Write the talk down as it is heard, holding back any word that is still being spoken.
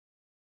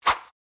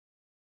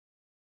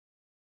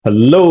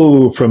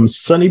Hello from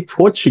sunny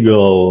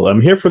Portugal.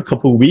 I'm here for a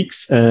couple of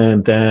weeks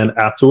and then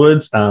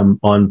afterwards I'm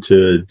on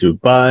to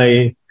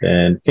Dubai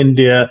and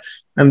India.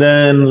 And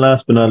then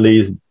last but not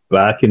least,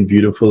 back in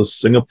beautiful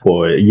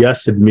Singapore.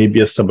 Yes, it may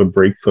be a summer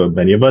break for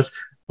many of us,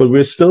 but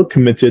we're still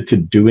committed to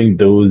doing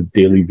those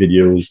daily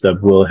videos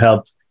that will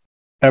help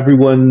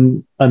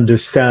everyone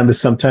understand the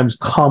sometimes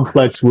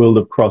complex world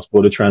of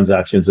cross-border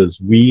transactions as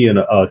we and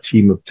our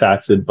team of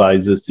tax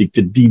advisors seek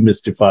to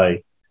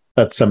demystify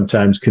that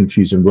sometimes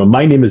confusing world.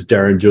 My name is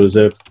Darren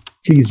Joseph.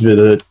 Please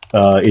visit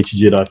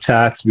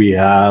htj.tax. We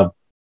have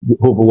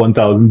over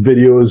 1,000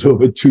 videos,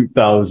 over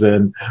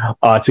 2,000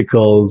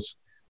 articles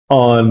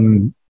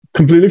on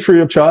completely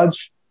free of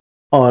charge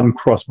on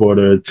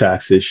cross-border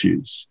tax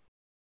issues.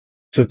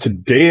 So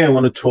today I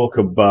want to talk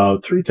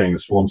about three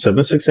things: Form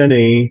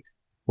 76NA,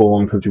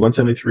 Form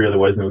 5173,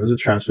 otherwise known as a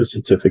transfer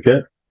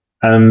certificate,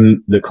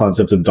 and the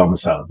concept of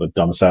domicile. But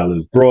domicile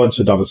is broad,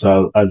 so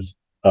domicile as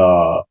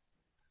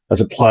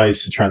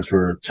applies to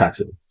transfer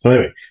taxes. So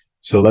anyway,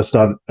 so let's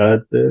start at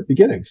the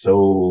beginning.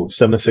 So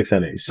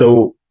 76NA.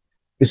 So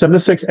the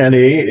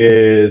 76NA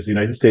is the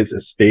United States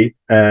Estate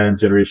and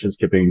Generation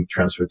Skipping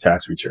Transfer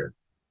Tax Return.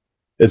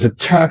 It's a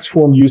tax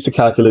form used to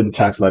calculate the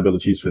tax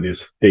liabilities for the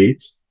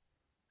estates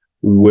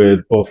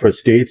for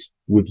states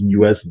with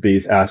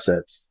US-based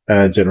assets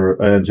and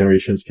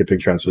generation skipping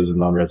transfers of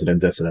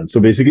non-resident descendants. So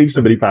basically, if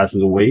somebody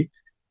passes away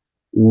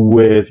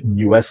with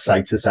US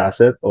citus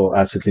asset or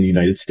assets in the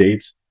United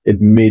States, it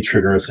may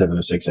trigger a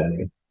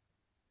 706NA.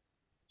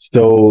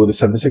 So the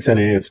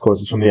 706NA, of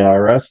course, is from the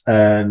IRS,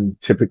 and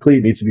typically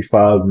it needs to be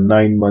filed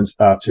 9 months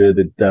after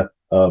the death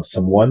of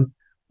someone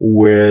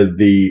where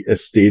the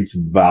estate's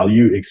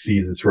value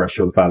exceeds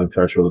the filing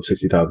threshold of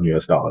 60,000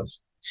 US dollars.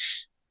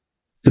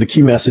 So the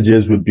key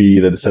messages would be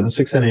that the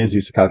 76NA is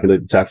used to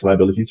calculate the tax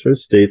liabilities for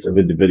estates of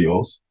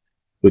individuals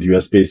with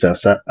US-based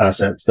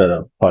assets that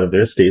are part of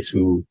their estates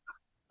who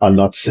are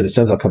not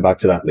citizens. I'll come back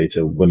to that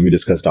later when we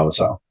discuss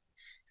domicile.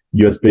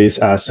 US-based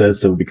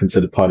assets that would be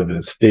considered part of an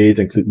estate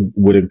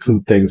would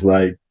include things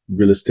like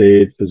real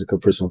estate, physical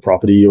personal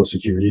property, or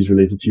securities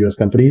related to US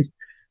companies.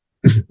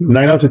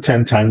 9 out of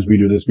 10 times we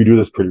do this. We do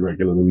this pretty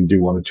regularly. We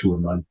do 1 or 2 a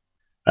month.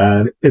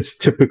 And it's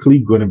typically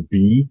going to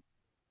be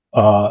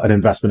an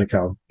investment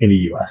account in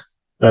the US.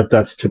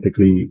 That's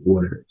typically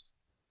what it is.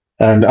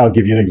 And I'll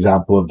give you an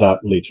example of that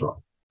later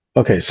on.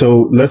 Okay,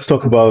 so let's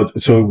talk about,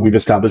 so we've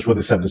established what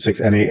the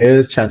 76NA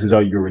is. Chances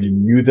are you already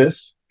knew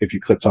this. If you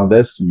clicked on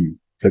this, you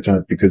clicked on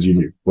it because you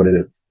knew what it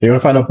is. You want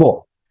to find out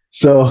more.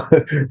 So,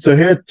 so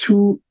here are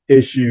two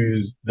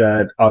issues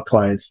that our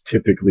clients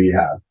typically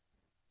have.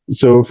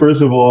 So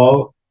first of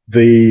all,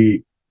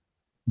 the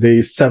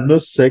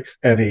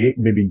 706NA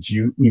may be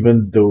due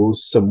even though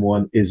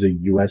someone is a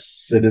US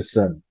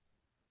citizen.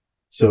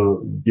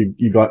 So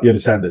you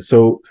understand this.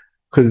 So,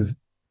 because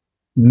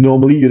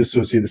normally you'd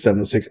associate the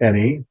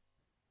 706NA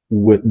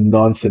with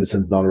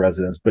non-citizens,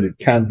 non-residents, but it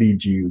can be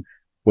due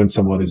when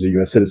someone is a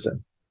US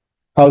citizen.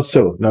 How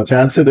so? Now, to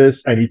answer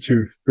this, I need to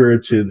refer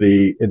to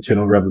the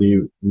Internal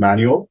Revenue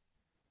Manual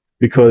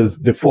because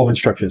the form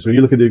instructions, when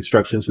you look at the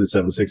instructions for the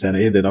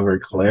 76NA, they're not very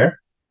clear.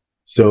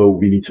 So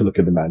we need to look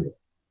at the manual.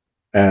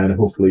 And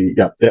hopefully,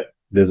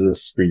 there's a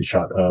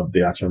screenshot of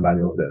the actual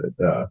manual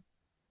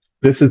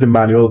this is the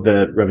manual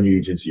that revenue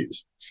agents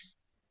use.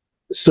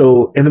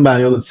 So in the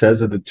manual, it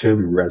says that the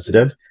term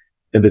resident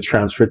in the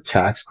transfer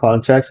tax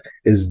context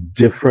is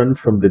different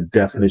from the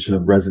definition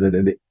of resident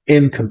in the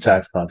income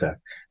tax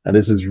context. And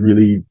this is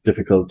really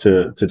difficult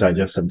to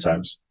digest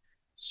sometimes.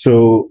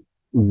 So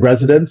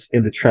residence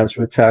in the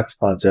transfer tax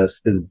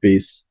context is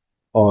based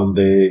on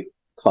the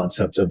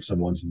concept of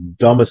someone's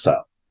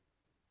domicile.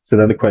 So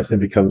then the question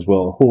becomes,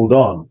 well, hold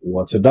on,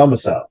 what's a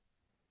domicile?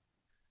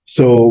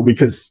 So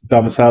because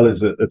domicile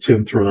is a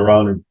term thrown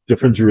around in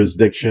different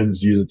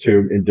jurisdictions, use a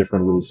term in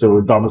different rules. So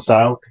a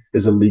domicile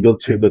is a legal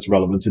term that's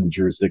relevant to the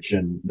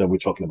jurisdiction that we're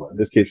talking about. In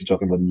this case, we're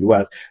talking about the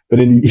US, but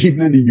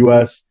even in the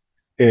US,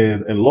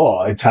 in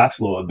law, in tax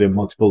law, there are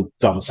multiple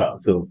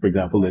domiciles. So for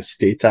example, there's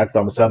state tax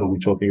domicile, but we're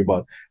talking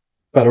about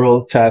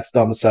federal tax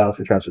domicile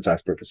for transfer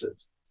tax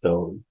purposes.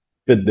 So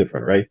a bit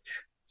different, right?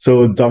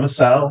 So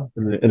domicile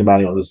in the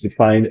manual is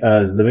defined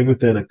as living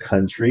within a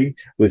country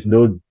with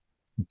no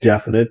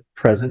definite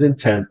present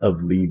intent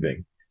of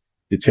leaving.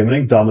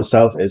 Determining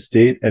domicile for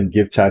estate and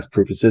gift tax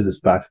purposes is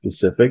fact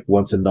specific.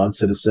 Once a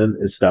non-citizen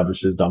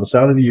establishes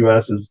domicile in the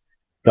US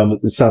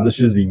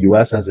establishes the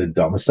US as a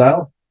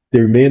domicile, they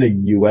remain a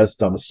US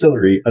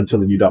domiciliary until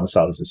the new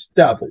domicile is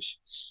established.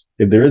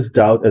 If there is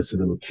doubt as to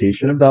the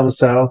location of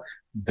domicile,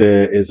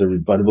 there is a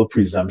rebuttable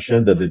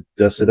presumption that the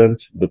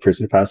decedent, the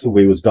person who passed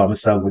away, was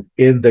domiciled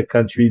within the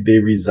country they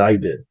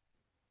resided.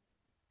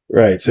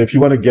 Right. So if you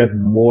want to get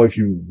more, if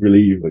you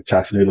really are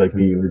tax nerd like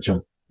me, you want to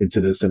jump into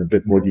this in a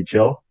bit more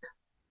detail,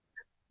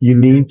 you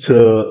need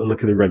to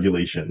look at the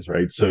regulations,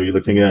 right? So you're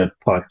looking at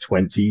Part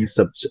 20,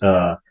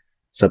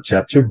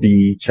 Subchapter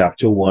B,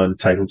 Chapter 1,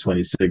 Title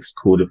 26,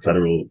 Code of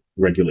Federal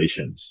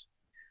Regulations.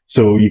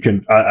 So you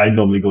can, I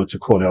normally go to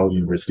Cornell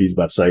University's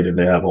website and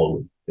they have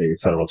all the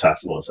federal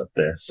tax laws up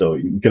there. So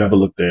you can have a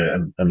look there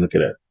and look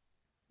at it.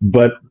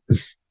 But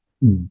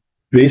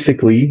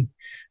basically,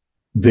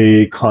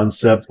 the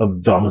concept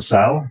of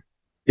domicile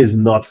is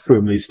not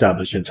firmly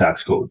established in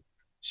tax code.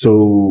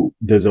 So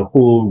there's a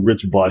whole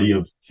rich body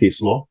of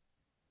case law.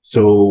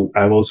 So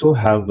I also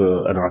have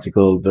an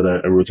article that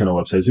I wrote on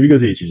our website. So if you go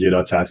to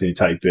htj.tax and you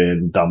type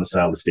in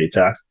domicile estate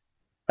tax,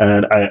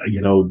 and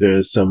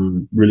there's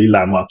some really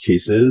landmark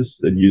cases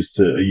that used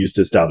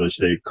to establish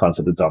the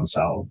concept of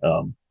domicile.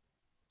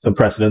 Some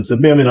precedents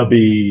that may or may not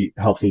be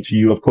helpful to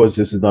you. Of course,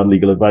 this is not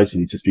legal advice. You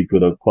need to speak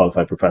with a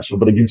qualified professional,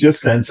 but it gives you a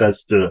sense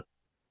as to,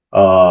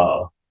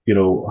 uh,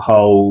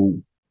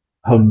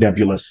 how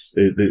nebulous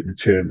the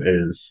term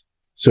is.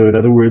 So in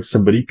other words,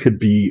 somebody could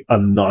be a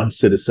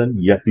non-citizen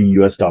yet be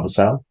U.S.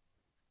 domicile,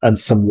 and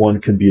someone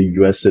can be a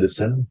U.S.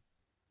 citizen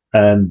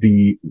and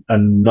be a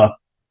not.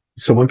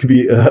 Someone could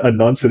be a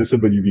non-citizen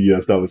but you be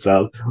U.S.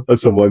 domicile, or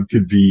someone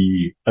could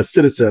be a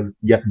citizen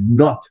yet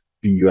not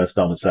be U.S.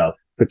 domicile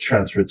for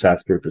transfer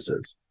tax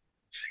purposes.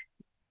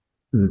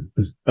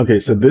 Okay,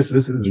 so this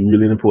is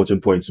really an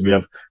important point. So we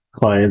have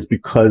clients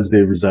because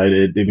they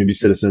may be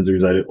citizens, they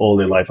resided all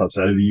their life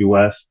outside of the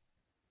U.S.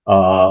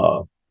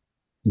 Uh,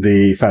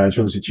 the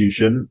financial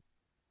institution,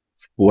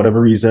 for whatever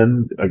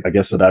reason, I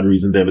guess for that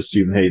reason, they've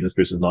assumed, hey, this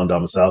person's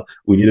non-domicile.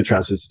 We need a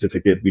transfer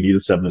certificate. We need a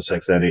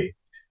 706NA.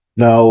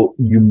 Now,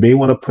 you may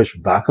want to push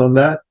back on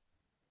that.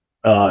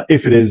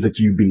 If it is that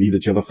you believe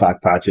that you have a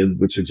fact pattern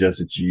which suggests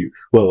that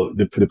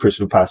the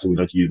person who passed away,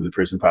 not you, the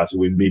person who passed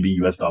away may be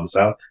U.S.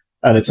 domicile.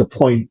 And it's a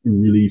point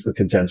really for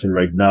contention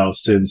right now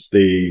since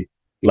the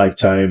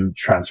lifetime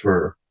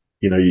transfer,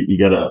 you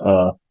get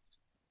a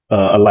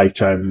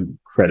lifetime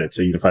credit,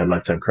 a unified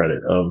lifetime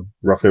credit of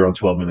roughly around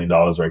 $12 million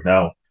right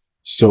now.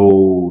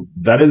 So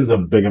that is a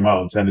big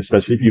amount. And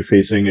especially if you're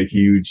facing a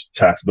huge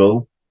tax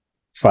bill,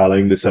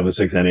 filing the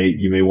 706N8,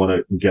 you may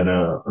want to get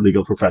a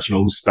legal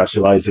professional who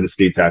specializes in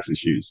estate tax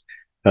issues.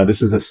 Now,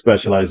 this is a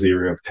specialized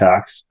area of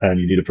tax, and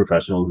you need a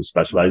professional who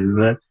specializes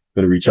in it. You're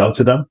going to reach out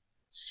to them,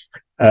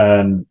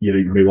 and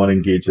you may want to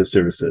engage their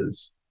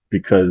services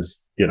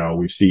because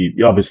we've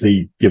seen,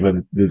 obviously,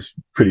 given this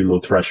pretty low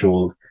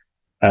threshold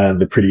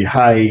and the pretty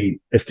high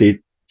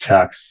estate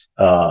tax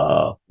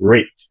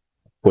rate,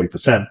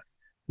 40%,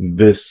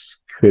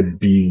 this could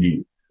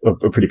be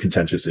a pretty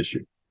contentious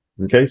issue.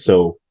 Okay,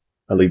 so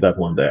I'll leave that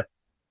one there.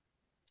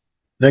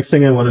 Next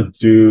thing I want to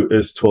do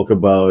is talk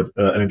about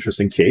an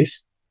interesting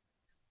case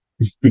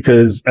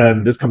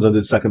and this comes on to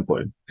the second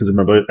point, because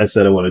remember I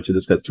said I wanted to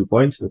discuss 2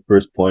 points. The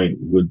first point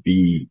would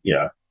be,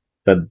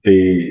 that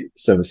the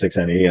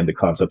 76NA and the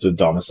concept of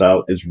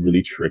domicile is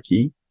really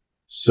tricky.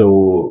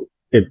 So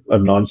if a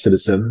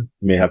non-citizen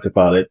may have to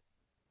file it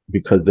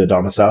because they're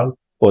domiciled,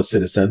 or a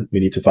citizen may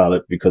need to file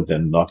it because they're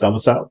not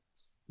domiciled.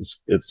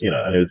 It's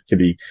and it can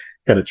be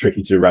kind of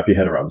tricky to wrap your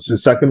head around. So the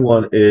second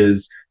one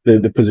is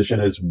the position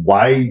is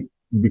why,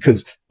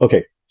 because,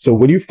 okay, so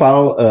when you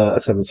file a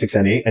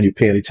 76NA and you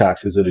pay any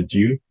taxes that are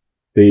due,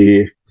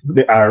 the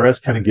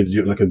IRS kind of gives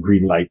you like a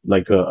green light,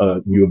 like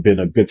you have been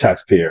a good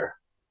taxpayer,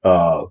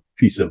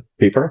 piece of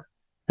paper.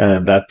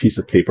 And that piece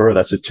of paper,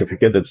 that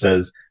certificate that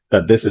says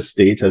that this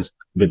estate has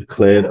been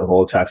cleared of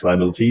all tax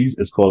liabilities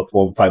is called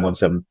Form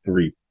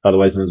 5173,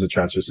 otherwise known as a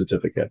transfer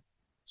certificate.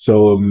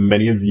 So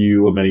many of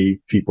you, or many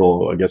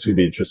people, I guess, would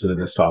be interested in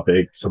this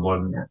topic.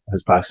 Someone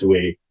has passed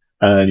away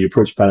and you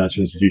approach a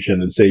financial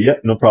institution and say, yeah,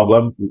 no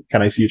problem.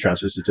 Can I see a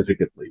transfer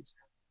certificate, please?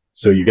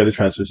 So you get a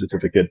transfer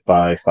certificate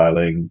by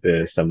filing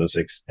the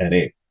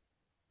 706NA.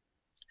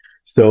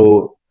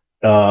 So,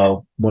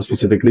 more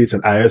specifically, it's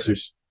an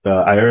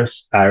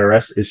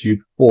IRS issued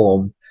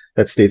form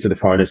that states that the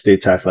foreign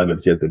estate tax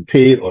liability has been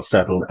paid or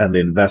settled, and the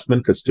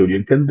investment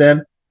custodian can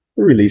then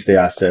release the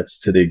assets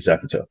to the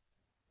executor.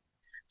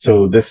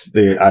 So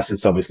the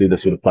assets, obviously,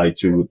 this would apply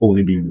to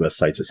only be U.S.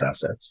 Citus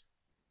assets.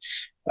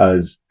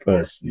 As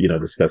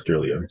discussed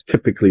earlier,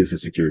 typically it's a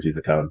securities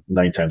account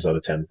 9 times out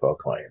of 10 for our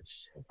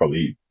clients,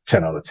 probably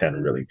 10 out of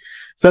 10 really.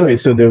 So anyway,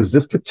 so there was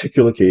this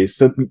particular case,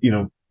 so,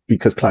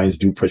 because clients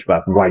do push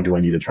back, why do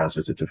I need a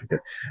transfer certificate?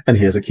 And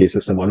here's a case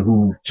of someone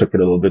who took it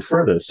a little bit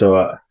further.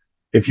 So,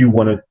 if you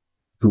want to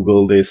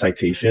Google the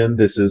citation,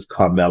 this is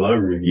Carmela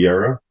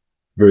Rivera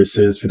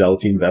versus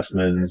Fidelity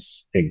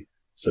Investments Inc.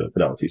 So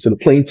Fidelity. So the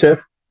plaintiff,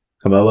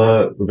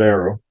 Carmela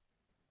Rivera,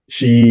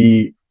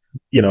 she,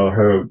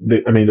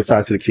 the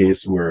facts of the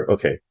case were,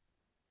 okay,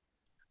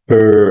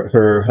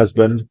 her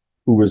husband,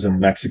 who was a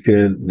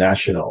Mexican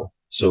national,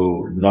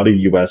 so not a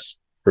U.S.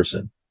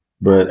 person,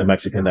 but a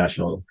Mexican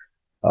national,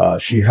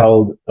 she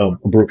held a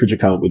brokerage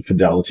account with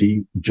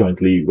Fidelity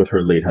jointly with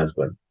her late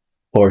husband,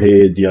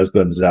 Jorge Diaz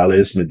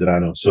Gonzalez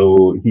Medrano.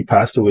 So he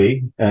passed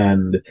away,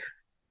 and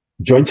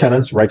joint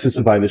tenants, rights of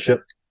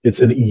survivorship, it's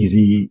an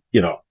easy,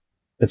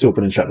 it's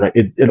open and shut, right?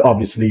 It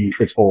obviously,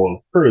 it's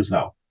all hers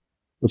now,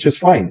 which is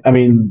fine. I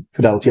mean,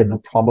 Fidelity had no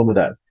problem with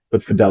that,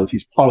 but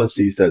Fidelity's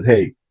policy said,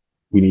 hey,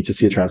 we need to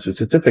see a transfer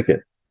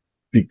certificate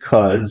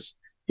because,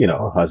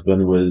 her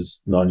husband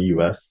was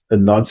non-US, a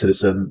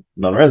non-citizen,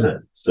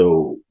 non-resident.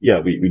 So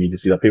yeah, we need to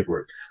see that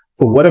paperwork.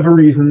 for whatever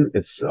reason,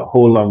 it's a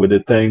whole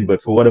long-winded thing,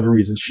 but for whatever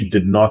reason, she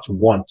did not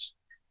want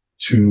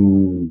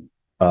to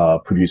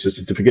produce a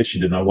certificate.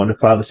 She did not want to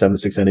file the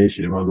 76NA.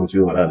 She didn't want to go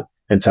through that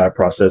entire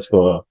process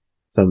for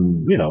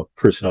some,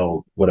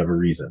 personal whatever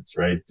reasons,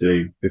 right?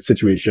 The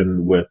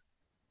situation with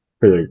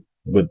her,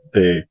 with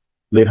the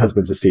late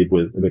husband's estate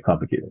was a bit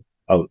complicated.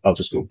 I'll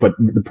just go. But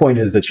the point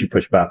is that she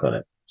pushed back on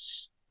it.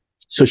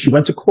 So she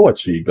went to court.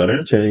 She got an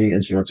attorney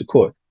and she went to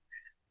court.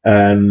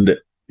 And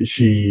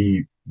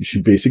she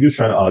basically was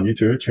trying to argue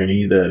to her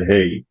attorney that,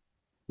 hey,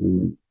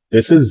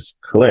 this is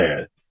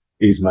clear.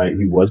 He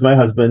was my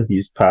husband.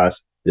 He's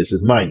passed. This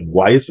is mine.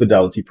 Why is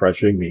Fidelity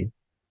pressuring me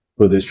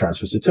for this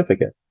transfer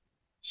certificate?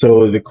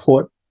 So the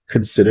court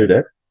considered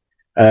it,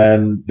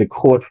 and the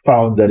court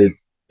found that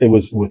it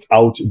was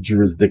without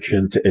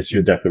jurisdiction to issue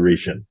a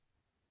declaration.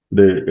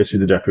 Issue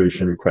the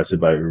declaration requested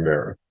by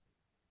Rivera.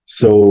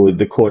 So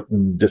the court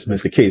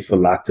dismissed the case for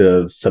lack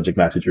of subject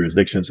matter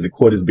jurisdiction. So the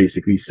court is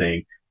basically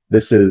saying,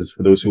 this is,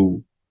 for those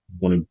who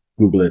want to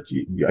Google it,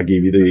 I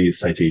gave you the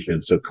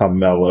citation. So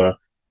Carmela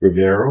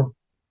Rivero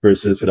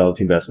versus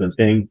Fidelity Investments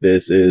Inc.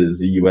 This is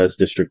the U.S.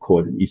 District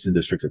Court in Eastern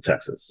District of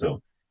Texas.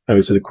 So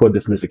anyway, so the court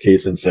dismissed the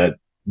case and said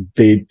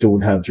they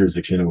don't have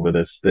jurisdiction over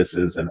this. This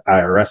is an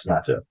IRS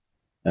matter.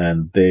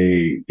 And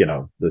they,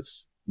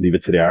 let's leave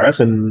it to the IRS,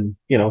 and,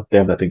 they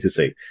have nothing to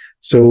say.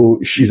 So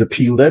she's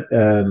appealed it,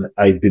 and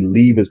I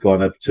believe it's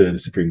gone up to the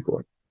Supreme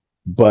Court.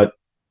 But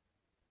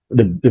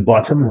the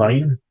bottom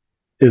line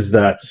is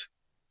that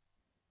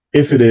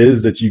if it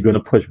is that you're going to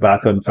push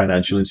back on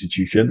financial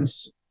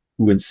institutions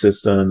who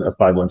insist on a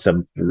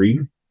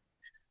 5173,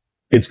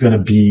 it's going to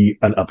be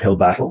an uphill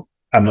battle.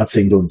 I'm not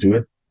saying don't do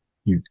it.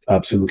 You're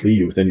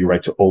within your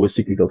right to always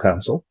seek legal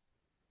counsel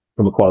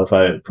from a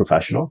qualified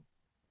professional.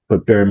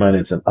 But bear in mind,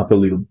 it's an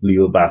uphill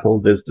legal battle.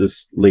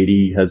 This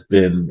lady has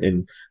been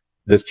in,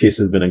 this case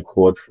has been in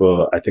court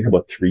for, I think,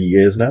 about 3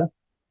 years now.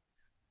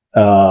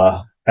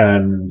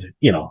 And,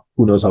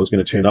 who knows how it's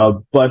going to turn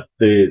out. But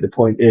the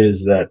point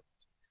is that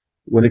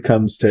when it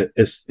comes to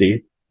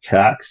estate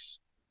tax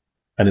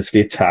and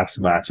estate tax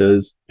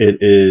matters, it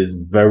is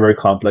very, very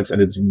complex,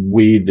 and it's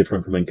way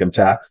different from income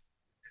tax.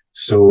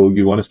 So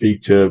you want to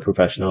speak to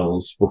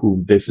professionals for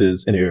whom this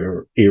is an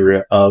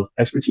area of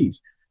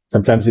expertise.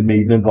 Sometimes it may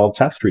even involve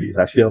tax treaties.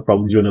 Actually, I'll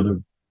probably do another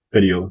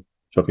video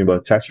talking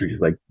about tax treaties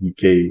like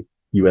UK,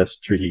 US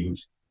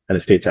treaties and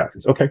estate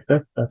taxes. Okay,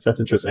 that's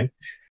interesting.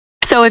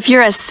 So if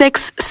you're a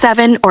 6,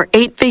 7, or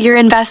 8-figure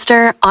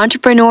investor,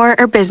 entrepreneur,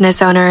 or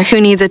business owner who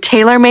needs a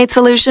tailor-made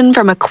solution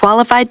from a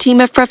qualified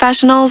team of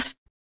professionals,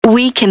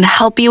 we can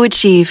help you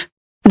achieve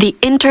the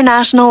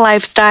international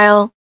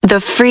lifestyle, the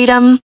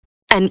freedom,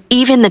 and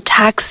even the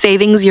tax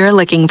savings you're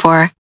looking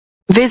for.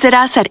 Visit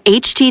us at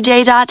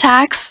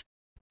htj.tax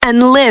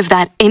and live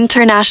that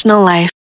international life.